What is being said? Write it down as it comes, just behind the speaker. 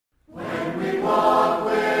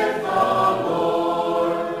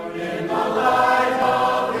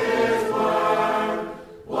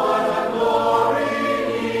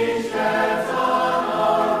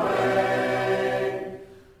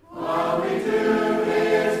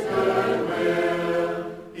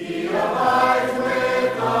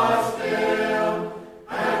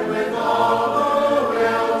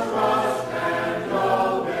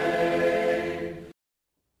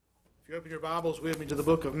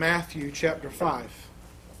book of Matthew chapter 5.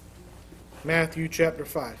 Matthew chapter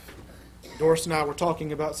 5. Doris and I were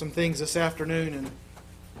talking about some things this afternoon, and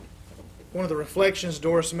one of the reflections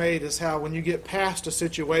Doris made is how when you get past a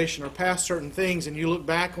situation or past certain things and you look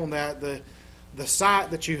back on that, the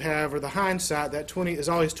sight that you have, or the hindsight, that is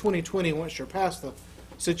always 20/20 once you're past the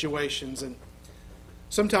situations. And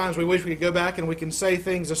sometimes we wish we could go back and we can say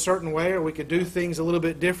things a certain way, or we could do things a little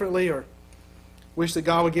bit differently, or wish that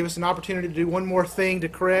God would give us an opportunity to do one more thing to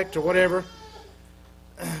correct or whatever.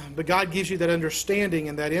 But God gives you that understanding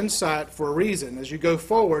and that insight for a reason as you go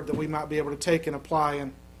forward that we might be able to take and apply.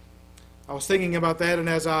 And I was thinking about that, and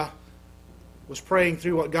as I was praying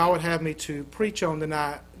through what God would have me to preach on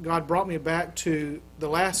tonight, God brought me back to the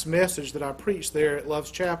last message that I preached there at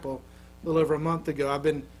Love's Chapel a little over a month ago. I've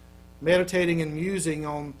been meditating and musing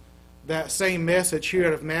on that same message here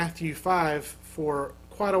out of Matthew 5 for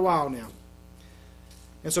quite a while now.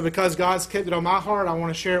 And so because God's kept it on my heart, I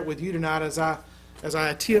want to share it with you tonight as I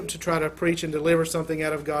attempt to try to preach and deliver something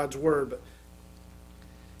out of God's Word. But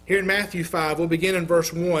here in Matthew 5, we'll begin in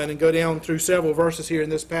verse 1 and go down through several verses here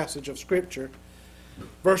in this passage of Scripture.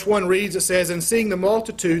 Verse 1 reads, it says, "And seeing the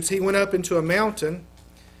multitudes, he went up into a mountain,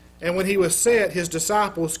 and when he was set, his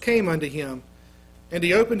disciples came unto him. And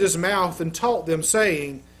he opened his mouth and taught them,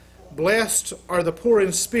 saying, Blessed are the poor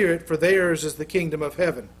in spirit, for theirs is the kingdom of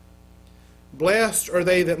heaven. Blessed are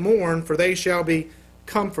they that mourn, for they shall be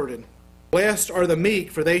comforted. Blessed are the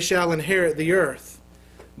meek, for they shall inherit the earth.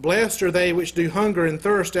 Blessed are they which do hunger and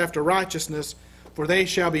thirst after righteousness, for they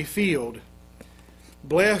shall be filled.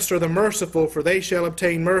 Blessed are the merciful, for they shall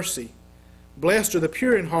obtain mercy. Blessed are the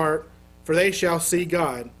pure in heart, for they shall see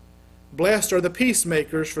God. Blessed are the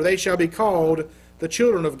peacemakers, for they shall be called the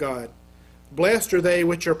children of God. Blessed are they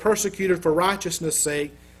which are persecuted for righteousness'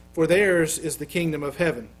 sake, for theirs is the kingdom of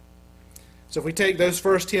heaven." So if we take those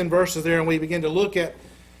first 10 verses there and we begin to look at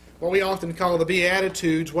what we often call the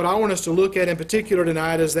Beatitudes, what I want us to look at in particular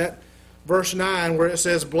tonight is that verse 9 where it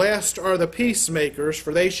says, "Blessed are the peacemakers,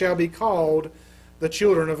 for they shall be called the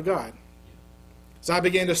children of God." As I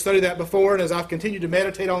began to study that before, and as I've continued to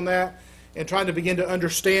meditate on that and trying to begin to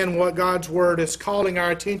understand what God's Word is calling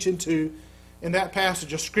our attention to in that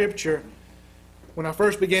passage of Scripture, when I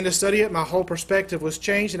first began to study it, my whole perspective was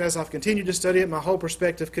changed, and as I've continued to study it, my whole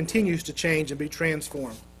perspective continues to change and be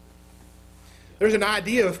transformed. There's an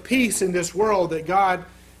idea of peace in this world that God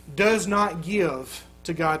does not give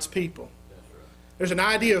to God's people. There's an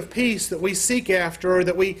idea of peace that we seek after, or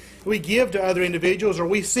that we give to other individuals, or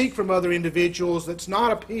we seek from other individuals, that's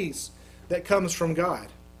not a peace that comes from God.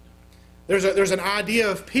 There's an idea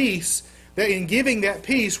of peace that in giving that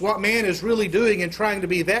peace, what man is really doing and trying to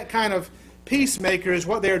be that kind of peacemaker is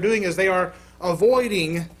what they are doing is they are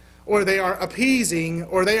avoiding, or they are appeasing,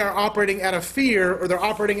 or they are operating out of fear, or they're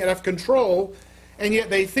operating out of control, and yet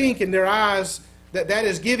they think in their eyes that that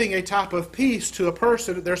is giving a type of peace to a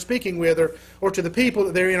person that they're speaking with, or to the people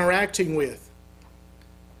that they're interacting with.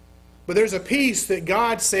 But there's a peace that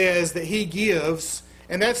God says that He gives,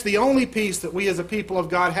 and that's the only peace that we as a people of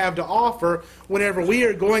God have to offer whenever we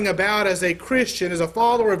are going about as a Christian, as a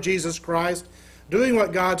follower of Jesus Christ, doing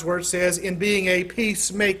what God's Word says in being a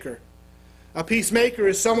peacemaker. A peacemaker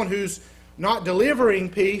is someone who's not delivering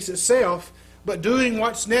peace itself, but doing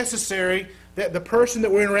what's necessary that the person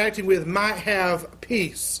that we're interacting with might have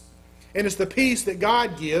peace. And it's the peace that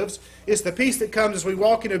God gives. It's the peace that comes as we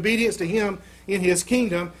walk in obedience to Him in His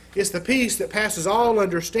kingdom. It's the peace that passes all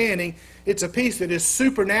understanding. It's a peace that is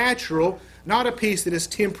supernatural, not a peace that is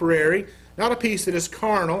temporary, not a peace that is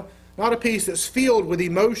carnal, not a peace that's filled with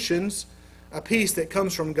emotions, a peace that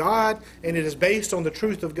comes from God, and it is based on the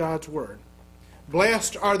truth of God's Word.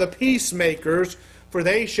 Blessed are the peacemakers, for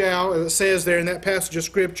they shall, as it says there in that passage of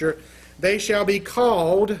Scripture, they shall be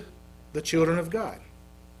called the children of God.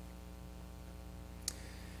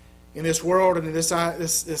 In this world and in this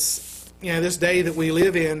day that we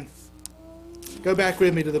live in, go back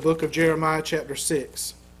with me to the book of Jeremiah chapter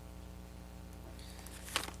 6.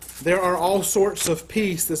 There are all sorts of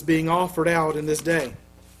peace that's being offered out in this day.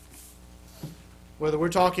 Whether we're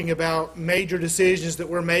talking about major decisions that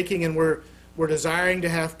we're making and we're desiring to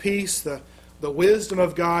have peace, the wisdom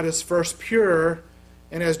of God is first pure,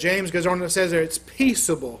 and as James goes on and says there, it's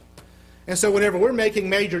peaceable. And so whenever we're making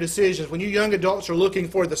major decisions, when you young adults are looking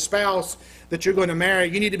for the spouse that you're going to marry,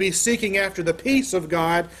 you need to be seeking after the peace of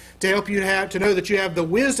God to help you to know that you have the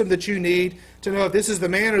wisdom that you need to know if this is the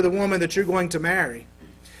man or the woman that you're going to marry.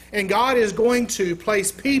 And God is going to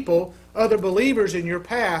place people, other believers in your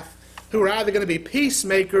path, who are either going to be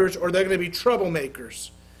peacemakers or they're going to be troublemakers.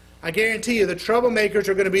 I guarantee you the troublemakers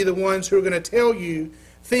are going to be the ones who are going to tell you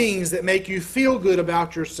things that make you feel good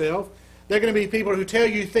about yourself. They're going to be people who tell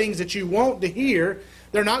you things that you want to hear.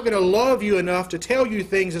 They're not going to love you enough to tell you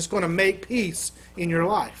things that's going to make peace in your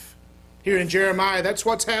life. Here in Jeremiah, that's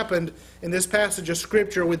what's happened in this passage of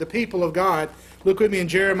Scripture with the people of God. Look with me in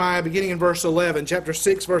Jeremiah, beginning in verse 11, chapter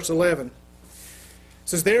 6, verse 11. It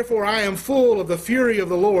says, "Therefore I am full of the fury of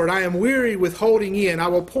the Lord. I am weary with holding in. I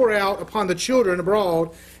will pour out upon the children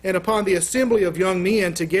abroad, and upon the assembly of young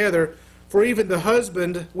men together. For even the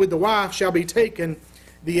husband with the wife shall be taken,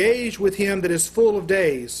 the age with him that is full of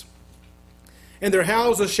days. And their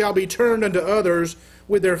houses shall be turned unto others,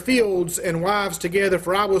 with their fields and wives together.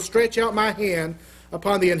 For I will stretch out my hand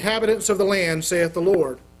upon the inhabitants of the land, saith the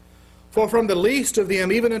Lord. For from the least of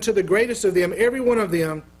them, even unto the greatest of them, every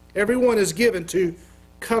one is given to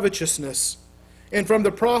covetousness. And from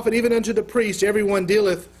the prophet even unto the priest, everyone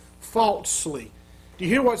dealeth falsely." Do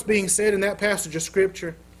you hear what's being said in that passage of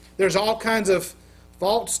Scripture? There's all kinds of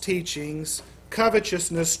false teachings,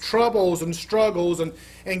 covetousness, troubles and struggles,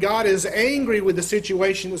 and God is angry with the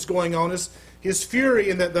situation that's going on. His fury,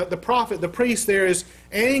 and the prophet, the priest there, is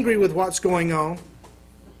angry with what's going on.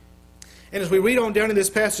 And as we read on down in this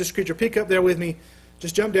passage of Scripture, pick up there with me,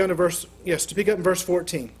 just jump down to pick up in verse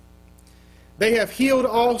 14. "They have healed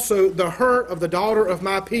also the hurt of the daughter of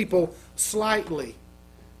my people slightly."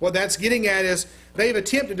 What that's getting at is they've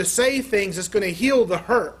attempted to say things that's going to heal the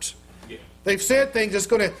hurt. Yeah. They've said things that's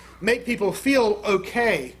going to make people feel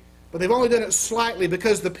okay, but they've only done it slightly,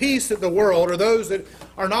 because the peace that the world, or those that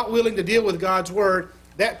are not willing to deal with God's Word,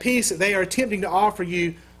 that peace that they are attempting to offer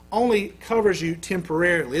you only covers you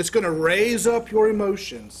temporarily. It's going to raise up your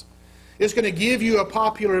emotions. It's going to give you a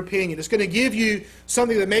popular opinion. It's going to give you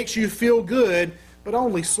something that makes you feel good, but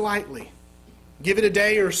only slightly. Give it a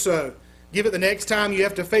day or so. Give it the next time you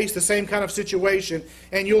have to face the same kind of situation,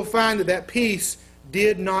 and you'll find that peace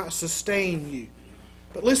did not sustain you.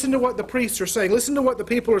 But listen to what the priests are saying. Listen to what the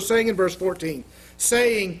people are saying in verse 14.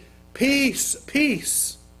 Saying, "Peace,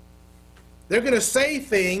 peace." They're going to say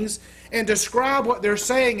things and describe what they're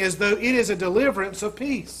saying as though it is a deliverance of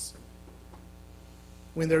peace,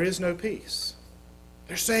 when there is no peace.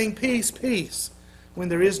 They're saying peace, peace, when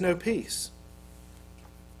there is no peace.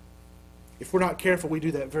 If we're not careful, we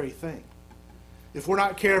do that very thing. If we're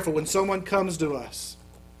not careful, when someone comes to us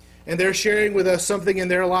and they're sharing with us something in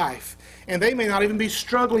their life, and they may not even be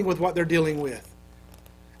struggling with what they're dealing with,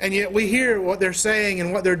 and yet we hear what they're saying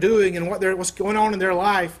and what they're doing and what's going on in their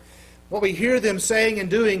life, what we hear them saying and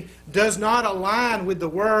doing does not align with the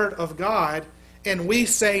Word of God, and we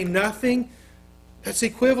say nothing, that's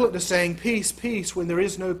equivalent to saying peace, peace, when there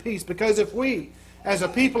is no peace. Because if we, as a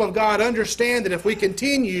people of God, understand that if we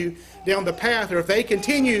continue down the path, or if they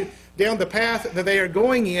continue down the path that they are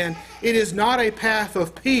going in, it is not a path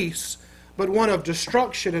of peace, but one of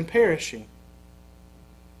destruction and perishing.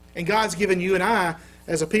 And God's given you and I,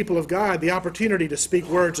 as a people of God, the opportunity to speak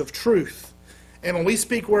words of truth. And when we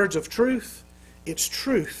speak words of truth, it's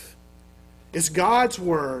truth. It's God's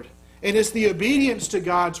Word. And it's the obedience to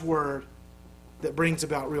God's Word that brings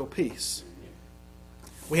about real peace.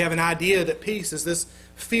 We have an idea that peace is this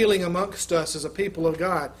feeling amongst us as a people of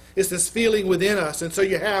God. It's this feeling within us. And so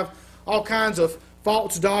you have all kinds of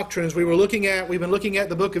false doctrines. We've been looking at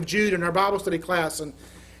the book of Jude in our Bible study class, and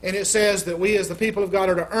it says that we as the people of God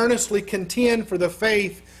are to earnestly contend for the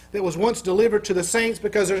faith that was once delivered to the saints,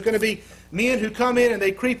 because there's going to be men who come in and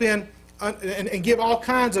they creep in and give all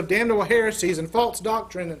kinds of damnable heresies and false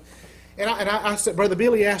doctrine. And I said, Brother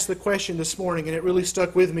Billy asked the question this morning, and it really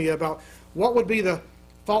stuck with me, about what would be the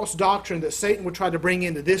false doctrine that Satan would try to bring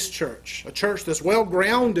into this church, a church that's well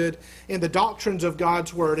grounded in the doctrines of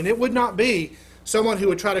God's Word. And it would not be someone who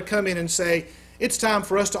would try to come in and say, it's time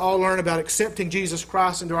for us to all learn about accepting Jesus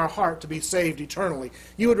Christ into our heart to be saved eternally.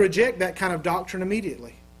 You would reject that kind of doctrine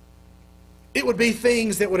immediately. It would be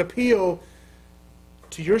things that would appeal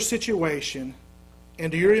to your situation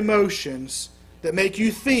and to your emotions that make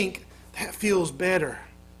you think that feels better.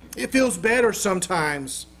 It feels better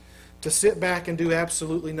sometimes to sit back and do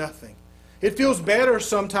absolutely nothing. It feels better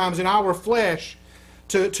sometimes in our flesh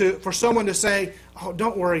for someone to say, "Oh,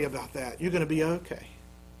 don't worry about that. You're going to be okay."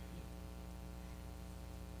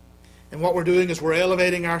 And what we're doing is we're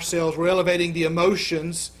elevating ourselves, we're elevating the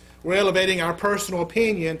emotions, we're elevating our personal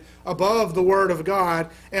opinion above the Word of God,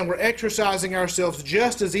 and we're exercising ourselves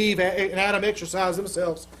just as Eve and Adam exercised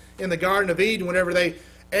themselves in the Garden of Eden whenever they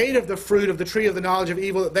ate of the fruit of the tree of the knowledge of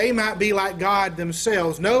evil, that they might be like God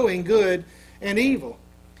themselves, knowing good and evil.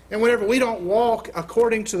 And whenever we don't walk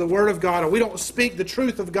according to the Word of God, or we don't speak the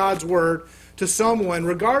truth of God's Word to someone,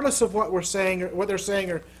 regardless of what we're saying, or what they're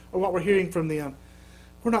saying, or what we're hearing from them,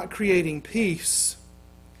 we're not creating peace.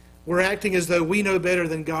 We're acting as though we know better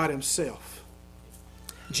than God Himself.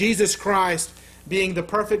 Jesus Christ being the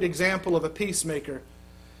perfect example of a peacemaker.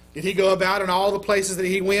 Did he go about in all the places that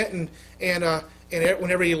he went and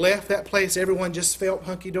whenever he left that place, everyone just felt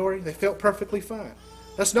hunky-dory? They felt perfectly fine.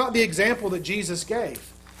 That's not the example that Jesus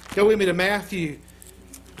gave. Go with me to Matthew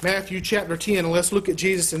chapter 10, and let's look at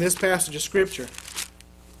Jesus in this passage of Scripture.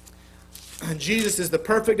 And Jesus is the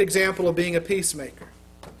perfect example of being a peacemaker.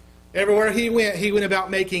 Everywhere he went about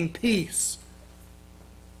making peace.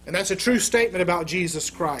 And that's a true statement about Jesus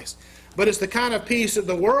Christ. But it's the kind of peace that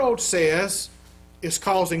the world says is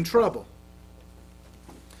causing trouble.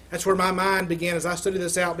 That's where my mind began, as I studied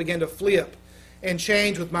this out, began to flip and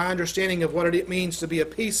change with my understanding of what it means to be a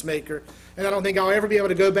peacemaker. And I don't think I'll ever be able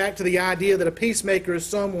to go back to the idea that a peacemaker is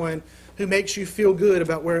someone who makes you feel good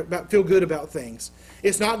about things.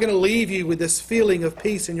 It's not going to leave you with this feeling of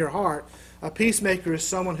peace in your heart. A peacemaker is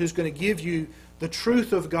someone who's going to give you the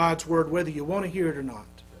truth of God's Word, whether you want to hear it or not.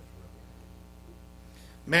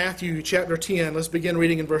 Matthew chapter 10, let's begin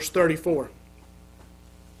reading in verse 34.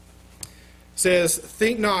 Says,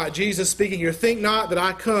 think not, Jesus speaking here, think not that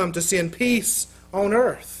I come to send peace on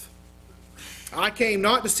earth. I came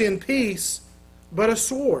not to send peace, but a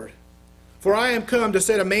sword. For I am come to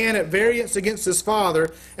set a man at variance against his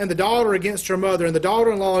father, and the daughter against her mother, and the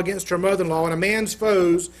daughter-in-law against her mother-in-law, and a man's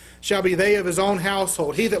foes shall be they of his own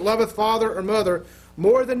household. He that loveth father or mother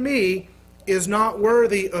more than me is not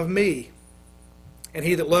worthy of me. And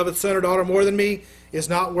he that loveth son or daughter more than me is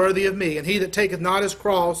not worthy of me. And he that taketh not his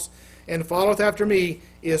cross and followeth after me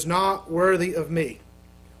is not worthy of me.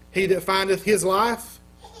 He that findeth his life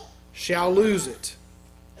shall lose it.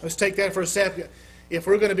 Let's take that for a second. If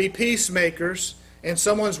we're going to be peacemakers and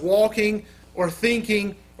someone's walking or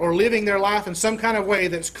thinking or living their life in some kind of way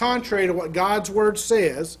that's contrary to what God's Word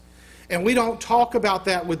says, and we don't talk about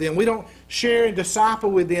that with them, we don't share and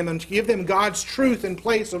disciple with them and give them God's truth in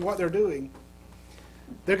place of what they're doing,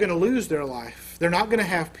 they're going to lose their life. They're not going to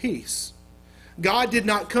have peace. God did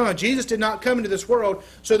not come, Jesus did not come into this world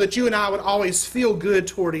so that you and I would always feel good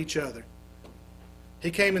toward each other.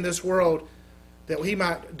 He came in this world that He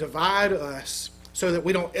might divide us so that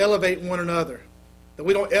we don't elevate one another, that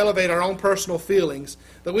we don't elevate our own personal feelings,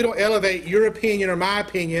 that we don't elevate your opinion or my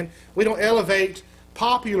opinion, we don't elevate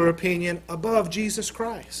popular opinion above Jesus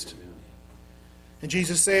Christ. And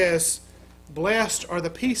Jesus says, blessed are the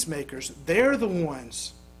peacemakers. They're the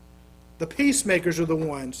ones, the peacemakers are the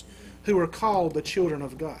ones who are called the children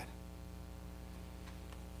of God.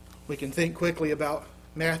 We can think quickly about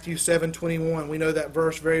Matthew 7:21. We know that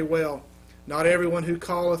verse very well. Not everyone who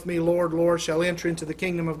calleth me Lord, Lord shall enter into the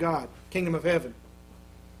kingdom of God, kingdom of heaven.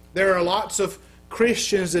 There are lots of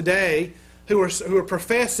Christians today who are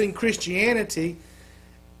professing Christianity,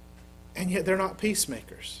 and yet they're not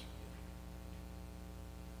peacemakers.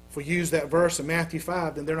 If we use that verse in Matthew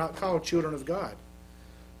 5, then they're not called children of God.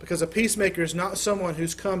 Because a peacemaker is not someone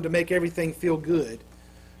who's come to make everything feel good.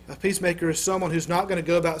 A peacemaker is someone who's not going to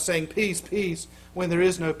go about saying peace, peace, when there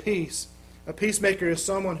is no peace. A peacemaker is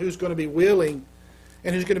someone who's going to be willing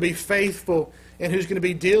and who's going to be faithful and who's going to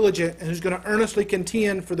be diligent and who's going to earnestly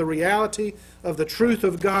contend for the reality of the truth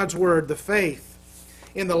of God's Word, the faith,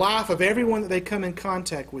 in the life of everyone that they come in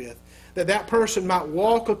contact with. That person might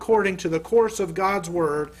walk according to the course of God's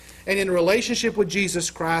Word and in relationship with Jesus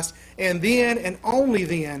Christ, and then and only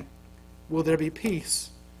then will there be peace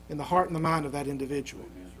in the heart and the mind of that individual.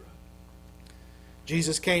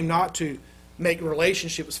 Jesus came not to make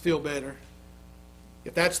relationships feel better.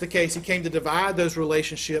 If that's the case, He came to divide those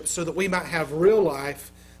relationships so that we might have real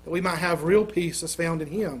life, that we might have real peace that's found in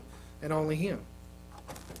Him and only Him.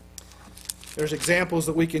 There's examples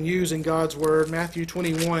that we can use in God's Word. Matthew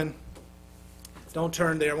 21. Don't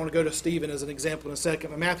turn there. I want to go to Stephen as an example in a second.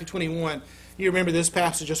 But Matthew 21, you remember this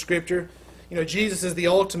passage of Scripture. You know, Jesus is the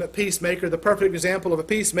ultimate peacemaker, the perfect example of a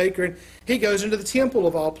peacemaker, and He goes into the temple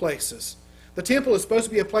of all places. The temple is supposed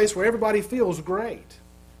to be a place where everybody feels great.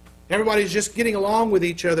 Everybody's just getting along with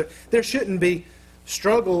each other. There shouldn't be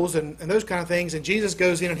struggles and those kind of things. And Jesus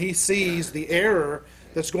goes in and He sees the error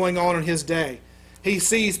that's going on in His day. He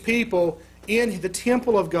sees people in the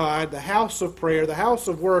temple of God, the house of prayer, the house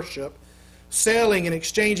of worship, selling and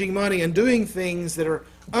exchanging money and doing things that are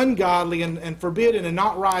ungodly and forbidden and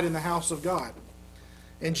not right in the house of God.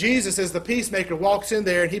 And Jesus, as the peacemaker, walks in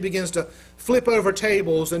there and He begins to flip over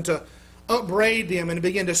tables and to upbraid them and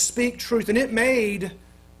begin to speak truth. And it made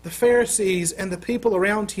the Pharisees and the people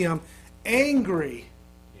around Him angry.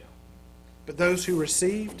 But those who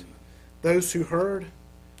received, those who heard,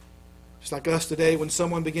 just like us today, when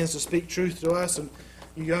someone begins to speak truth to us, and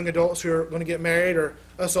you young adults who are going to get married, or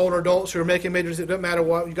us older adults who are making major decisions, it doesn't matter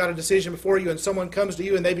what, you've got a decision before you, and someone comes to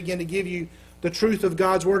you and they begin to give you the truth of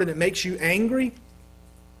God's Word and it makes you angry,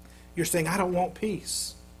 You're saying, I don't want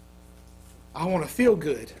peace. I want to feel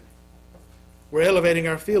good. We're elevating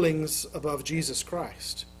our feelings above Jesus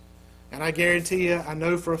Christ. And I guarantee you, I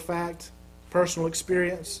know for a fact, personal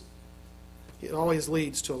experience, it always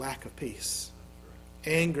leads to a lack of peace.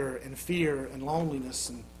 Anger and fear and loneliness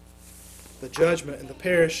and the judgment and the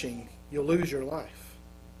perishing, you'll lose your life.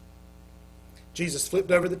 Jesus flipped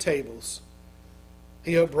over the tables.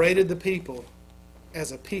 He upbraided the people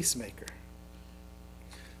as a peacemaker.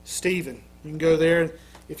 Stephen, you can go there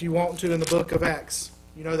if you want to in the book of Acts.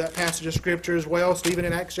 You know that passage of Scripture as well, Stephen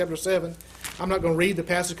in Acts chapter 7. I'm not going to read the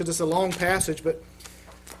passage because it's a long passage, but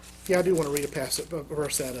yeah, I do want to read a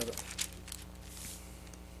verse out of it.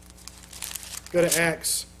 Go to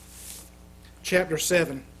Acts chapter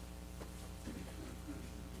 7.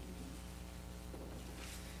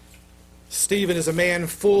 Stephen is a man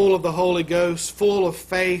full of the Holy Ghost, full of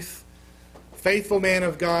faith, faithful man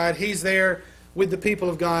of God. He's there with the people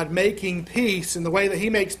of God making peace. And the way that he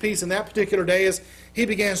makes peace in that particular day is he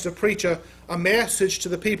begins to preach a message to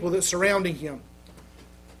the people that's surrounding him.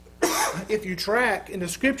 If you track in the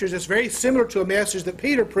Scriptures, it's very similar to a message that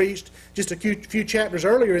Peter preached just a few chapters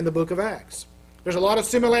earlier in the book of Acts. There's a lot of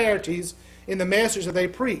similarities in the message that they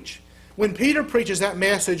preach. When Peter preaches that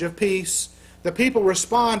message of peace, the people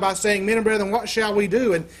respond by saying, men and brethren, what shall we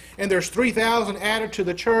do? And there's 3,000 added to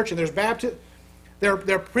the church, and there's baptism.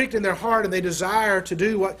 They're pricked in their heart, and they desire to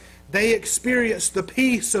do what they experience, the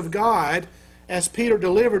peace of God, as Peter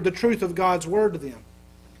delivered the truth of God's word to them.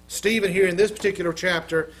 Stephen here in this particular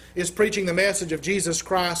chapter is preaching the message of Jesus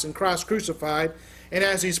Christ and Christ crucified. And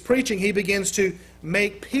as he's preaching, he begins to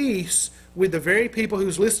make peace with the very people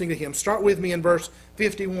who's listening to him. Start with me in verse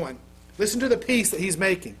 51. Listen to the peace that he's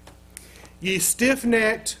making. Ye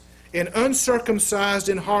stiff-necked and uncircumcised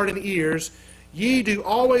in heart and ears, ye do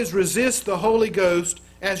always resist the Holy Ghost,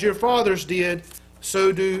 as your fathers did,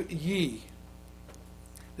 so do ye.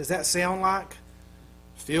 Does that sound like,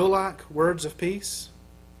 feel like words of peace?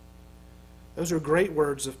 Those are great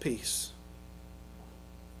words of peace.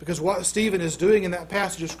 Because what Stephen is doing in that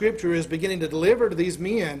passage of Scripture is beginning to deliver to these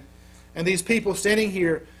men and these people standing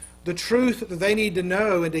here the truth that they need to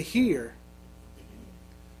know and to hear.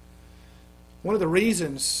 One of the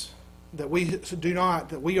reasons that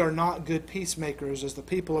we are not good peacemakers as the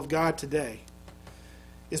people of God today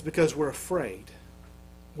is because we're afraid.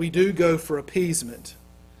 We do go for appeasement.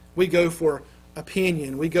 We go for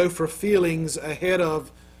opinion. We go for feelings ahead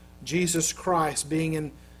of Jesus Christ being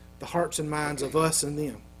in the hearts and minds of us and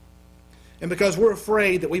them. And because we're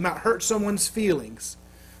afraid that we might hurt someone's feelings,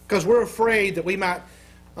 because we're afraid that we might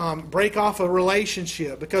break off a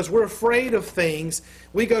relationship, because we're afraid of things,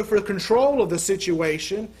 we go for control of the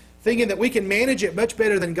situation, thinking that we can manage it much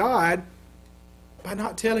better than God by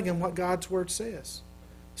not telling him what God's Word says.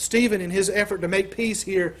 Stephen, in his effort to make peace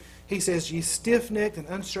here, he says, ye stiff-necked and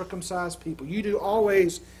uncircumcised people, you do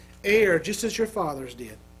always err just as your fathers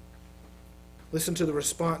did. Listen to the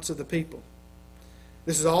response of the people.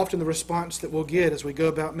 This is often the response that we'll get as we go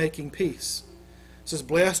about making peace. It says,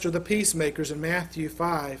 blessed are the peacemakers in Matthew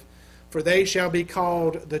 5, for they shall be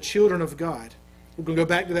called the children of God. We're going to go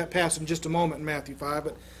back to that passage in just a moment in Matthew 5,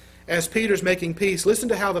 but as Peter's making peace, listen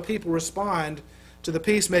to how the people respond to the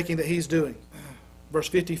peacemaking that he's doing. Verse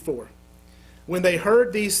 54. When they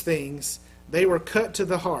heard these things, they were cut to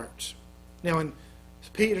the heart. Now in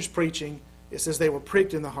Peter's preaching, it says they were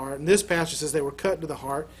pricked in the heart. In this passage, it says they were cut to the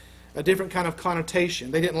heart. A different kind of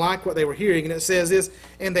connotation. They didn't like what they were hearing. And it says this,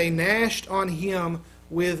 and they gnashed on him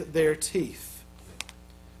with their teeth.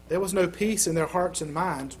 There was no peace in their hearts and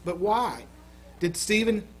minds. But why? Did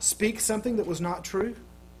Stephen speak something that was not true?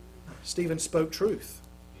 Stephen spoke truth.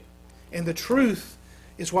 And the truth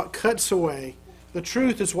is what cuts away. The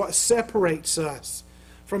truth is what separates us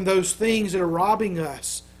from those things that are robbing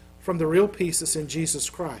us from the real peace that's in Jesus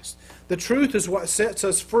Christ. The truth is what sets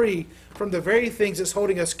us free from the very things that's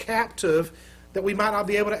holding us captive, that we might not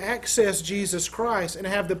be able to access Jesus Christ and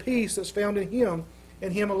have the peace that's found in Him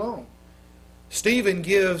and Him alone. Stephen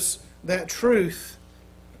gives that truth,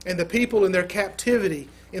 and the people in their captivity,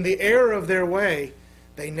 in the error of their way,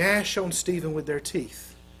 they gnash on Stephen with their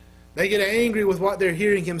teeth. They get angry with what they're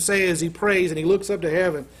hearing him say as he prays and he looks up to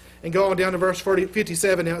heaven. And go on down to verse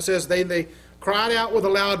 57 now. It says, they cried out with a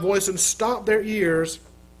loud voice and stopped their ears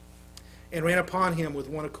and ran upon him with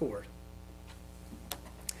one accord.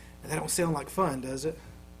 That don't sound like fun, does it?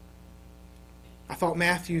 I thought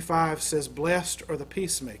Matthew 5 says, blessed are the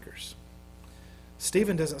peacemakers.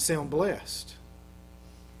 Stephen doesn't sound blessed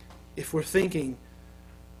if we're thinking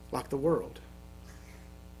like the world.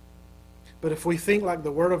 But if we think like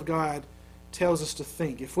the Word of God tells us to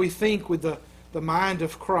think, if we think with the mind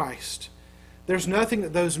of Christ, there's nothing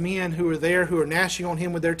that those men who are there, who are gnashing on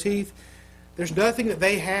him with their teeth, there's nothing that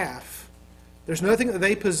they have, there's nothing that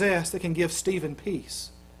they possess that can give Stephen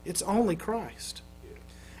peace. It's only Christ.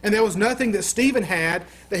 And there was nothing that Stephen had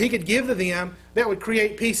that he could give to them that would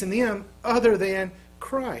create peace in them other than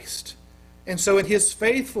Christ. And so in his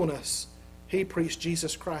faithfulness, he preached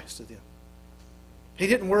Jesus Christ to them. He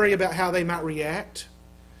didn't worry about how they might react.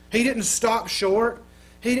 He didn't stop short.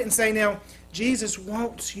 He didn't say, now, Jesus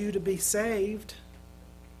wants you to be saved.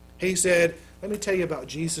 He said, let me tell you about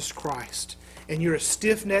Jesus Christ. And you're a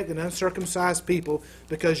stiff-necked and uncircumcised people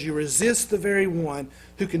because you resist the very one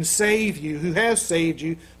who can save you, who has saved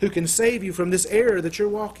you, who can save you from this error that you're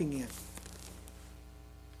walking in.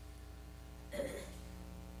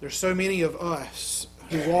 There's so many of us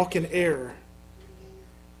who walk in error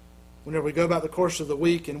whenever we go about the course of the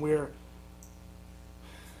week and we're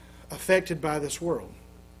affected by this world.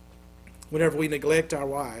 Whenever we neglect our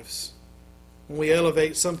wives, when we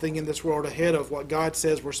elevate something in this world ahead of what God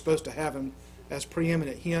says we're supposed to have him as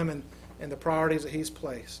preeminent, him and the priorities that he's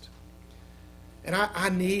placed. And I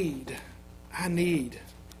need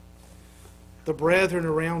the brethren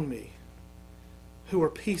around me who are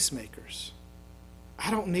peacemakers. I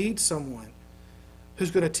don't need someone who's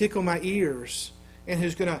going to tickle my ears and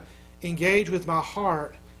who's going to engage with my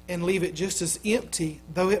heart and leave it just as empty,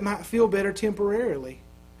 though it might feel better temporarily,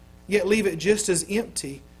 yet leave it just as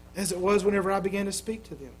empty as it was whenever I began to speak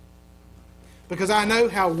to them. Because I know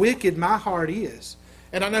how wicked my heart is,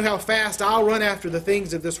 and I know how fast I'll run after the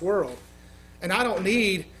things of this world. And I don't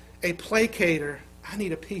need a placater, I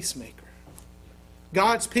need a peacemaker.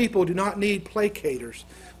 God's people do not need placaters.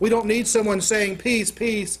 We don't need someone saying peace,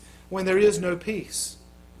 peace, when there is no peace.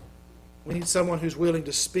 We need someone who's willing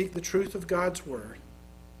to speak the truth of God's Word,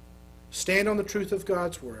 stand on the truth of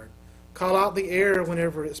God's Word, call out the error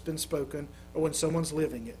whenever it's been spoken or when someone's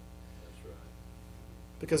living it. That's right.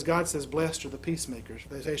 Because God says, blessed are the peacemakers,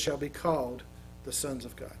 for they shall be called the sons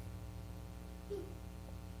of God.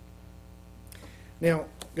 Now,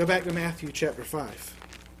 go back to Matthew chapter 5.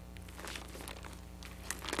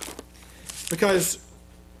 Because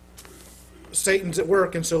Satan's at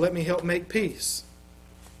work, and so let me help make peace.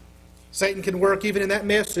 Satan can work even in that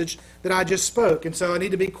message that I just spoke, and so I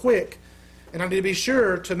need to be quick, and I need to be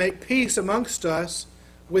sure to make peace amongst us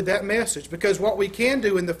with that message. Because what we can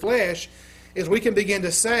do in the flesh is we can begin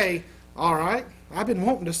to say, all right, I've been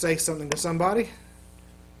wanting to say something to somebody.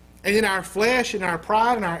 And in our flesh, in our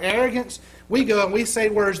pride, and our arrogance, we go and we say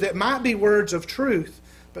words that might be words of truth,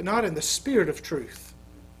 but not in the spirit of truth.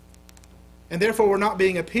 And therefore we're not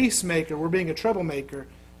being a peacemaker, we're being a troublemaker,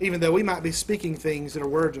 even though we might be speaking things that are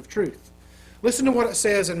words of truth. Listen to what it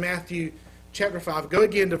says in Matthew chapter 5. Go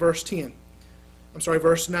again to verse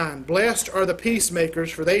 9. Blessed are the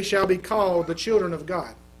peacemakers, for they shall be called the children of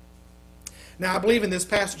God. Now I believe in this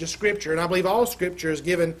passage of Scripture, and I believe all Scripture is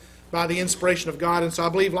given by the inspiration of God, and so I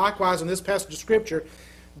believe likewise in this passage of Scripture,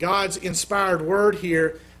 God's inspired word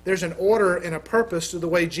here, there's an order and a purpose to the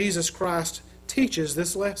way Jesus Christ teaches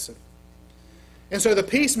this lesson. And so the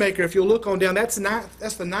peacemaker, if you'll look on down, that's the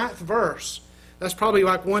 9th verse. That's probably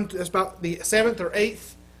that's about the 7th or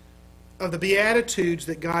 8th of the Beatitudes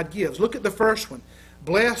that God gives. Look at the first one.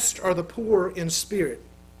 Blessed are the poor in spirit.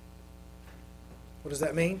 What does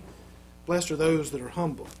that mean? Blessed are those that are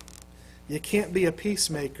humble. You can't be a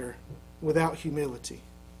peacemaker without humility.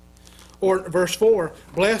 Or verse 4,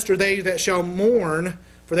 blessed are they that shall mourn,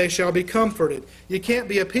 for they shall be comforted. You can't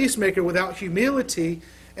be a peacemaker without humility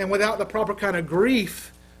and without the proper kind of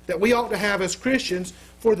grief that we ought to have as Christians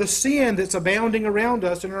for the sin that's abounding around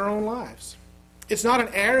us in our own lives. It's not an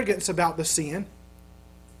arrogance about the sin.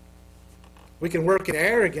 We can work in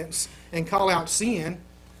arrogance and call out sin,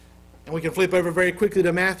 and we can flip over very quickly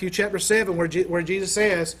to Matthew chapter 7 where Jesus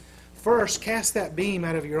says, first cast that beam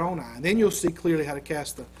out of your own eye, and then you'll see clearly how to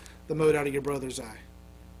cast the mote out of your brother's eye.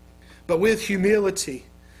 But with humility,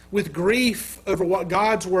 with grief over what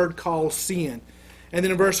God's Word calls sin. And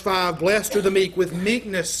then in verse 5, blessed are the meek, with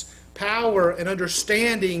meekness, power, and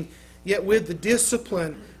understanding, yet with the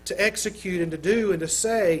discipline to execute and to do and to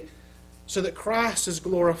say, so that Christ is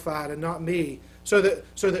glorified and not me. So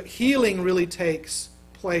that healing really takes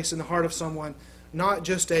place in the heart of someone, not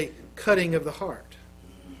just a cutting of the heart.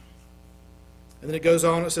 And then it goes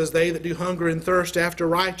on, it says, they that do hunger and thirst after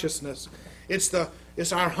righteousness. It's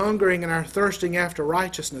our hungering and our thirsting after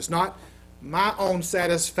righteousness, not my own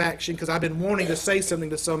satisfaction because I've been wanting to say something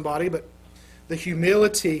to somebody, but the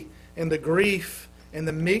humility and the grief and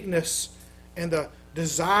the meekness and the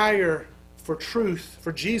desire for truth,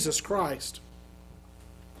 for Jesus Christ.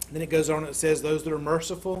 And then it goes on and it says, those that are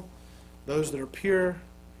merciful, those that are pure.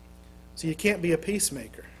 So you can't be a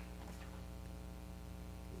peacemaker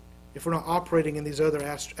if we're not operating in these other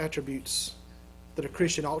attributes that a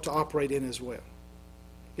Christian ought to operate in as well.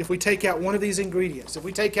 If we take out one of these ingredients, if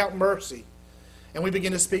we take out mercy, and we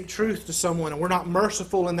begin to speak truth to someone, and we're not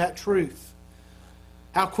merciful in that truth,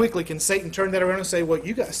 how quickly can Satan turn that around and say, well,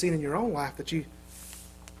 you got sin in your own life that you...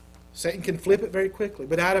 Satan can flip it very quickly.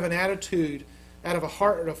 But out of an attitude, out of a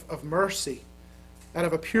heart of mercy, out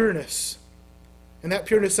of a pureness, and that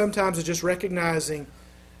pureness sometimes is just recognizing,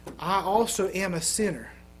 I also am a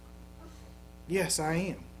sinner. Yes, I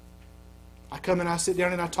am. I come and I sit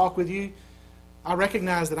down and I talk with you. I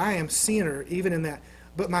recognize that I am a sinner even in that.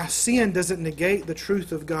 But my sin doesn't negate the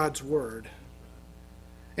truth of God's Word.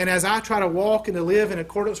 And as I try to walk and to live in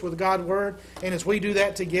accordance with God's Word, and as we do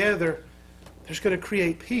that together, there's going to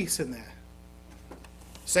create peace in that.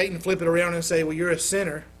 Satan flip it around and say, well, you're a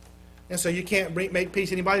sinner, and so you can't make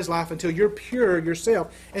peace in anybody's life until you're pure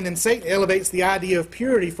yourself. And then Satan elevates the idea of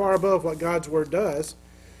purity far above what God's Word does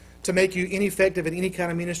to make you ineffective in any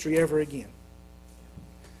kind of ministry ever again.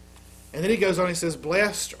 And then he goes on and says,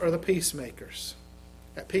 blessed are the peacemakers.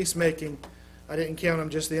 At peacemaking, I didn't count them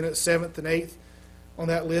just then, it's 7th and 8th on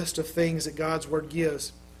that list of things that God's Word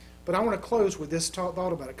gives. But I want to close with this thought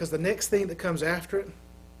about it, because the next thing that comes after it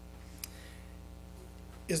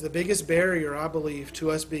is the biggest barrier, I believe,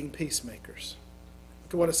 to us being peacemakers.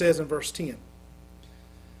 Look at what it says in verse 10.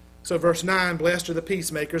 So verse 9, blessed are the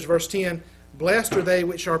peacemakers. Verse 10, blessed are they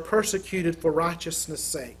which are persecuted for righteousness'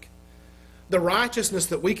 sake. The righteousness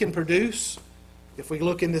that we can produce, if we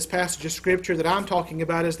look in this passage of Scripture that I'm talking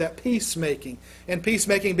about, is that peacemaking. And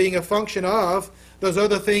peacemaking being a function of those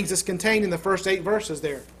other things that's contained in the first 8 verses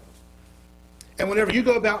there. And whenever you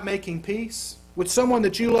go about making peace with someone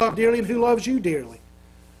that you love dearly and who loves you dearly,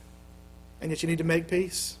 and yet you need to make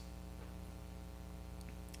peace,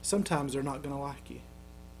 sometimes they're not going to like you.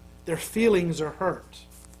 Their feelings are hurt.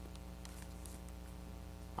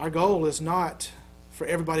 Our goal is not for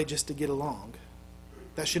everybody just to get along.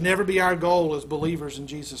 That should never be our goal as believers in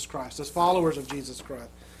Jesus Christ, as followers of Jesus Christ,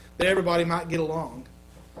 that everybody might get along.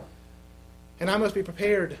 And I must be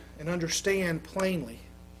prepared and understand plainly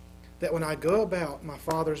that when I go about my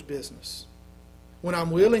Father's business, when I'm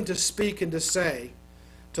willing to speak and to say,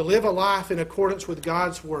 to live a life in accordance with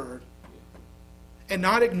God's Word, and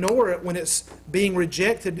not ignore it when it's being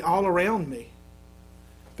rejected all around me.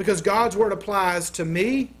 Because God's Word applies to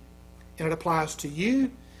me, and it applies to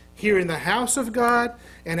you, here in the house of God,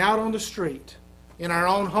 and out on the street, in our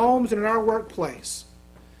own homes and in our workplace.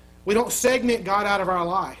 We don't segment God out of our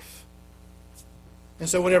life. And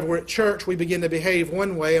so whenever we're at church, we begin to behave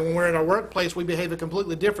one way, and when we're in our workplace, we behave a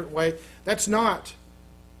completely different way. That's not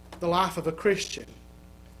the life of a Christian.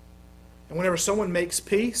 And whenever someone makes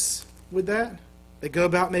peace with that, they go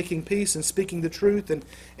about making peace and speaking the truth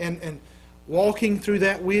and walking through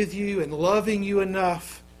that with you and loving you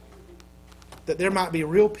enough that there might be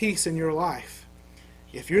real peace in your life.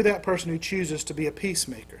 If you're that person who chooses to be a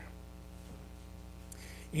peacemaker,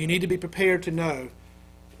 you need to be prepared to know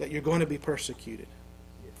that you're going to be persecuted.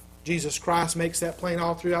 Jesus Christ makes that plain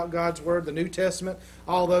all throughout God's Word, the New Testament.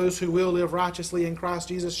 All those who will live righteously in Christ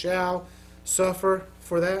Jesus shall suffer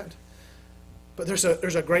for that. But there's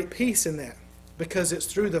a great peace in that, because it's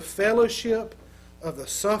through the fellowship of the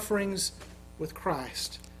sufferings with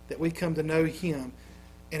Christ that we come to know Him.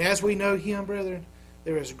 And as we know Him, brethren,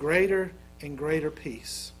 there is greater and greater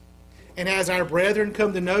peace. And as our brethren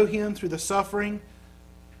come to know Him through the suffering,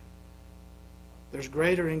 there's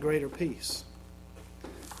greater and greater peace.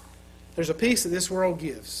 There's a peace that this world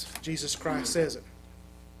gives. Jesus Christ says it.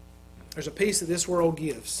 There's a peace that this world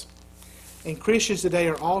gives. And Christians today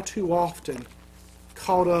are all too often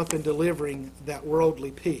caught up in delivering that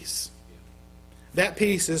worldly peace. That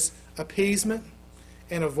peace is appeasement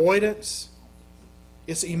and avoidance.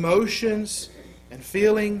 It's emotions and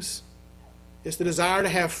feelings. It's the desire to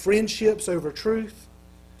have friendships over truth.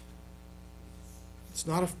 It's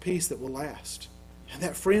not a peace that will last. And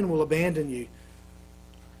that friend will abandon you.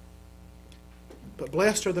 But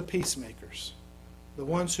blessed are the peacemakers, the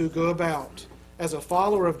ones who go about as a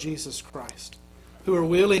follower of Jesus Christ, who are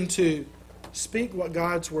willing to speak what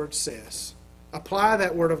God's Word says, apply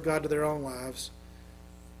that Word of God to their own lives,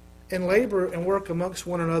 and labor and work amongst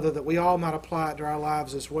one another that we all might apply it to our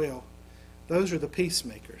lives as well. Those are the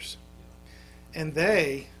peacemakers. And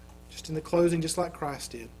they, just in the closing, just like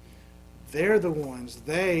Christ did, they're the ones,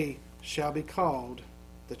 they shall be called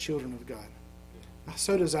the children of God. I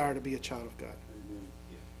so desire to be a child of God.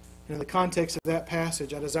 And in the context of that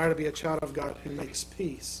passage, I desire to be a child of God who makes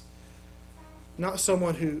peace. Not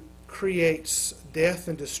someone who creates death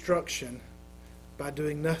and destruction by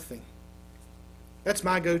doing nothing. That's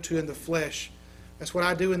my go-to in the flesh. That's what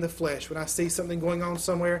I do in the flesh. When I see something going on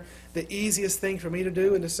somewhere, the easiest thing for me to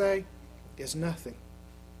do and to say is nothing.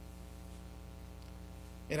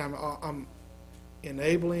 And I'm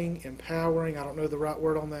enabling, empowering, I don't know the right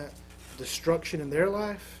word on that, destruction in their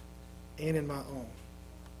life and in my own.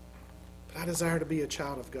 But I desire to be a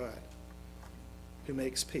child of God who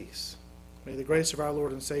makes peace. May the grace of our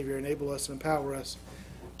Lord and Savior enable us and empower us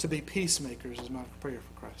to be peacemakers, is my prayer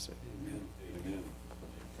for Christ's sake. Amen. Amen.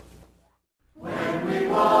 When we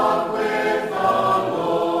walk